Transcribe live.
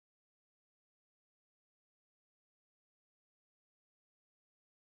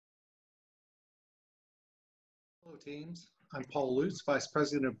Hello teams, I'm Paul Lutz, Vice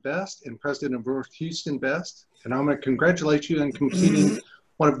President of BEST and President of North Houston BEST, and I'm going to congratulate you on completing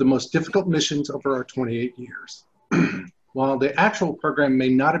one of the most difficult missions over our 28 years. While the actual program may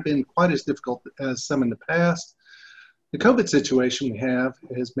not have been quite as difficult as some in the past, the COVID situation we have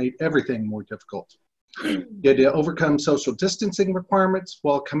has made everything more difficult. You had to overcome social distancing requirements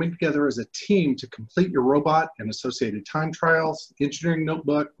while coming together as a team to complete your robot and associated time trials, engineering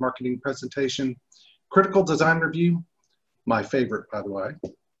notebook, marketing presentation, critical design review, my favorite by the way,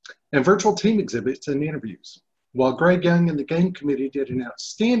 and virtual team exhibits and interviews. While Greg Young and the game committee did an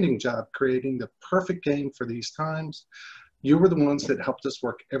outstanding job creating the perfect game for these times, you were the ones that helped us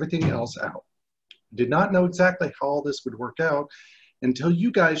work everything else out. Did not know exactly how all this would work out until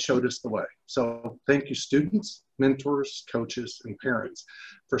you guys showed us the way. So thank you students, mentors, coaches, and parents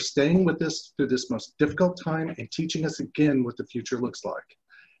for staying with us through this most difficult time and teaching us again what the future looks like.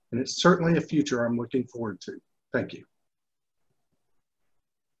 And it's certainly a future I'm looking forward to. Thank you.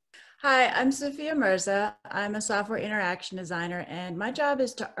 Hi, I'm Sophia Mirza. I'm a software interaction designer, and my job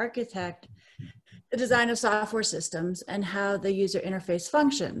is to architect the design of software systems and how the user interface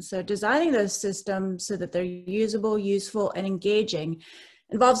functions. So designing those systems so that they're usable, useful, and engaging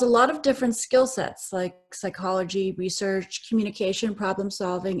involves a lot of different skill sets like psychology, research, communication, problem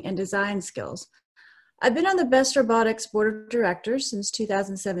solving, and design skills. I've been on the BEST Robotics Board of Directors since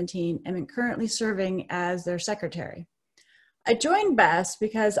 2017 and am currently serving as their secretary. I joined BEST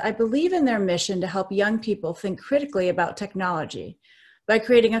because I believe in their mission to help young people think critically about technology by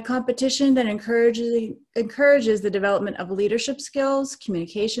creating a competition that encourages the development of leadership skills,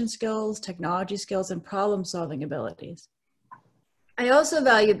 communication skills, technology skills, and problem-solving abilities. I also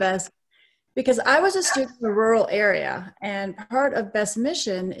value BEST because I was a student in a rural area, and part of BEST's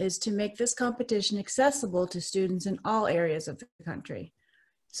mission is to make this competition accessible to students in all areas of the country.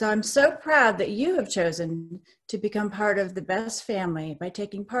 So I'm so proud that you have chosen to become part of the BEST family by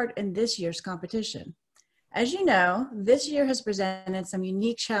taking part in this year's competition. As you know, this year has presented some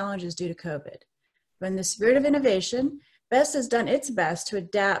unique challenges due to COVID. But in the spirit of innovation, BEST has done its best to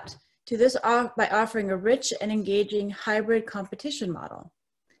adapt to this by offering a rich and engaging hybrid competition model.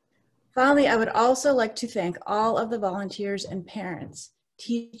 Finally, I would also like to thank all of the volunteers and parents,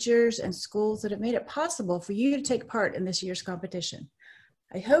 teachers, and schools that have made it possible for you to take part in this year's competition.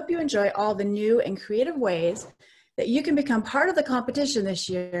 I hope you enjoy all the new and creative ways that you can become part of the competition this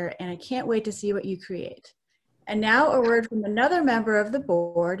year, and I can't wait to see what you create. And now a word from another member of the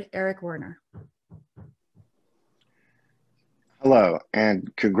board, Eric Werner. Hello, and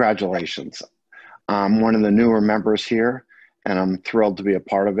congratulations. I'm one of the newer members here, and I'm thrilled to be a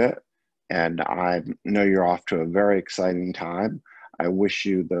part of it. And I know you're off to a very exciting time. I wish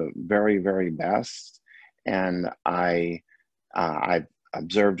you the very, very best. And I've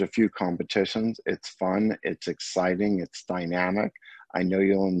observed a few competitions. It's fun, it's exciting, it's dynamic. I know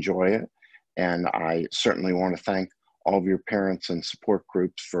you'll enjoy it. And I certainly want to thank all of your parents and support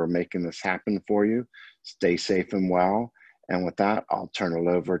groups for making this happen for you. Stay safe and well. And with that, I'll turn it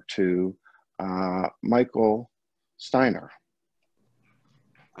over to Michael Steiner.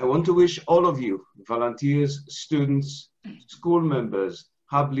 I want to wish all of you, volunteers, students, school members,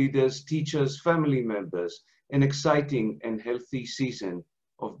 hub leaders, teachers, family members, an exciting and healthy season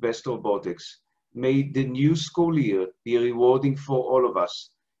of BEST Robotics. May the new school year be rewarding for all of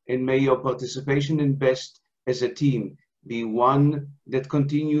us, and may your participation in BEST as a team be one that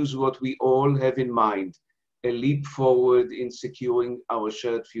continues what we all have in mind, a leap forward in securing our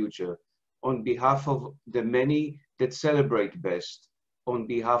shared future. On behalf of the many that celebrate BEST, on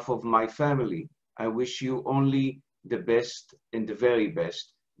behalf of my family, I wish you only the best and the very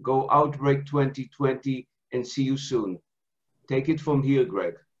best. Go Outbreak 2020 and see you soon. Take it from here,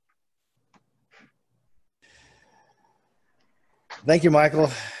 Greg. Thank you, Michael.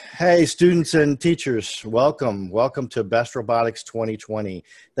 Hey, students and teachers, welcome. Welcome to BEST Robotics 2020.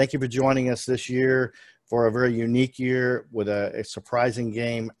 Thank you for joining us this year for a very unique year with a surprising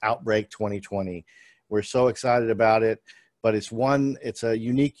game, Outbreak 2020. We're so excited about it, but it's a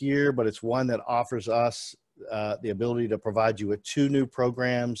unique year, but it's one that offers us the ability to provide you with 2 new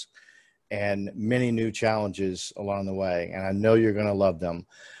programs and many new challenges along the way. And I know you're going to love them.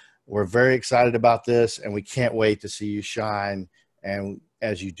 We're very excited about this, and we can't wait to see you shine, and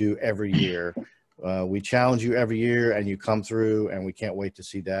as you do every year. We challenge you every year, and you come through, and we can't wait to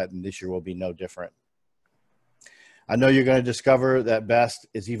see that, and this year will be no different. I know you're going to discover that BEST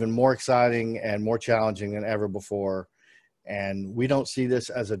is even more exciting and more challenging than ever before. And we don't see this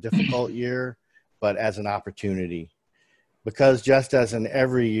as a difficult year, but as an opportunity. Because just as in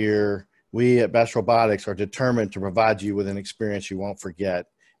every year, we at BEST Robotics are determined to provide you with an experience you won't forget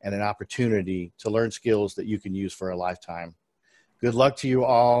and an opportunity to learn skills that you can use for a lifetime. Good luck to you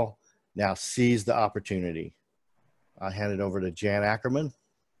all. Now seize the opportunity. I'll hand it over to Jan Ackerman.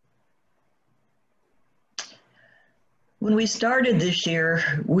 When we started this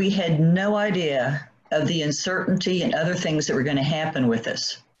year, we had no idea of the uncertainty and other things that were going to happen with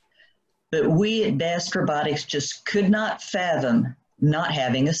us. But we at Best Robotics just could not fathom not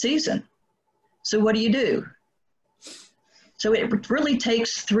having a season. So what do? So it really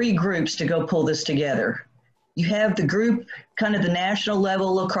takes three groups to go pull this together. You have the group, kind of the national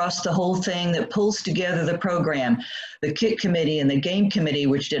level across the whole thing that pulls together the program, the kit committee and the game committee,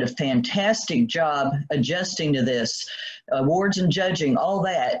 which did a fantastic job adjusting to this, awards and judging, all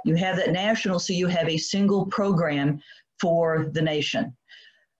that. You have that national, so you have a single program for the nation.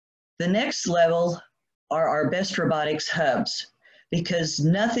 The next level are our Best Robotics hubs, because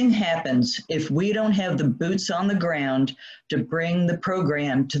nothing happens if we don't have the boots on the ground to bring the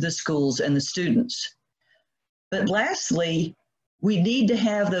program to the schools and the students. But lastly, we need to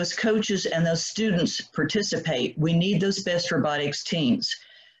have those coaches and those students participate. We need those Best Robotics teams.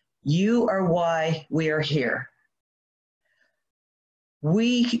 You are why we are here.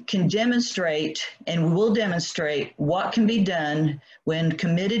 We can demonstrate, and we will demonstrate, what can be done when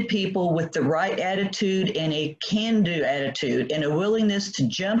committed people with the right attitude and a can-do attitude and a willingness to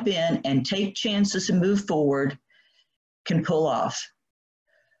jump in and take chances and move forward can pull off.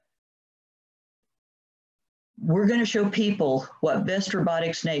 We're going to show people what Best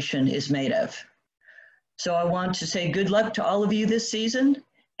Robotics Nation is made of. So I want to say good luck to all of you this season,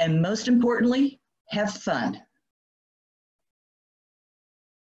 and most importantly, have fun.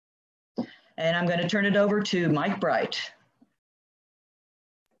 And I'm going to turn it over to Mike Bright.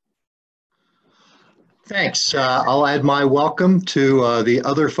 Thanks. I'll add my welcome to the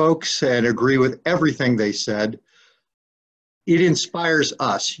other folks and agree with everything they said. It inspires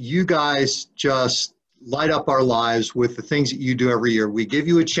us. You guys just light up our lives with the things that you do every year. We give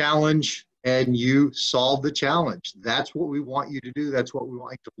you a challenge and you solve the challenge. That's what we want you to do. That's what we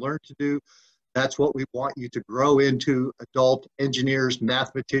want you to learn to do. That's what we want you to grow into adult engineers,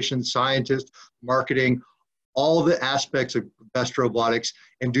 mathematicians, scientists, marketing, all the aspects of Best Robotics,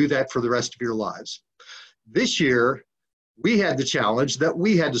 and do that for the rest of your lives. This year, we had the challenge that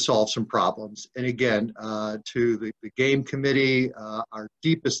we had to solve some problems. And again, to the game committee, our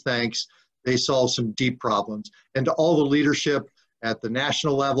deepest thanks. They solved some deep problems. And to all the leadership at the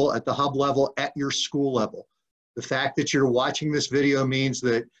national level, at the hub level, at your school level. The fact that you're watching this video means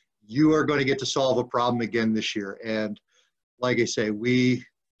that you are going to get to solve a problem again this year. And like I say, we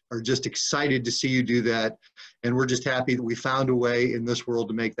are just excited to see you do that. And we're just happy that we found a way in this world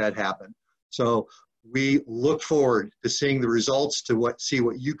to make that happen. So we look forward to seeing the results, to see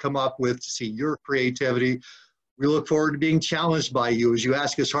what you come up with, to see your creativity. We look forward to being challenged by you as you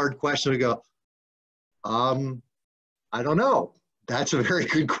ask us hard questions. We go, I don't know. That's a very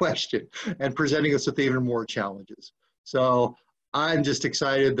good question, and presenting us with even more challenges. So I'm just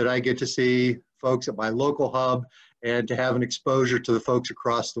excited that I get to see folks at my local hub and to have an exposure to the folks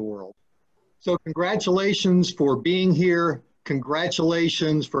across the world. So congratulations for being here.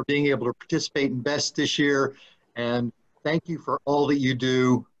 Congratulations for being able to participate in BEST this year. And thank you for all that you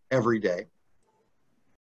do every day.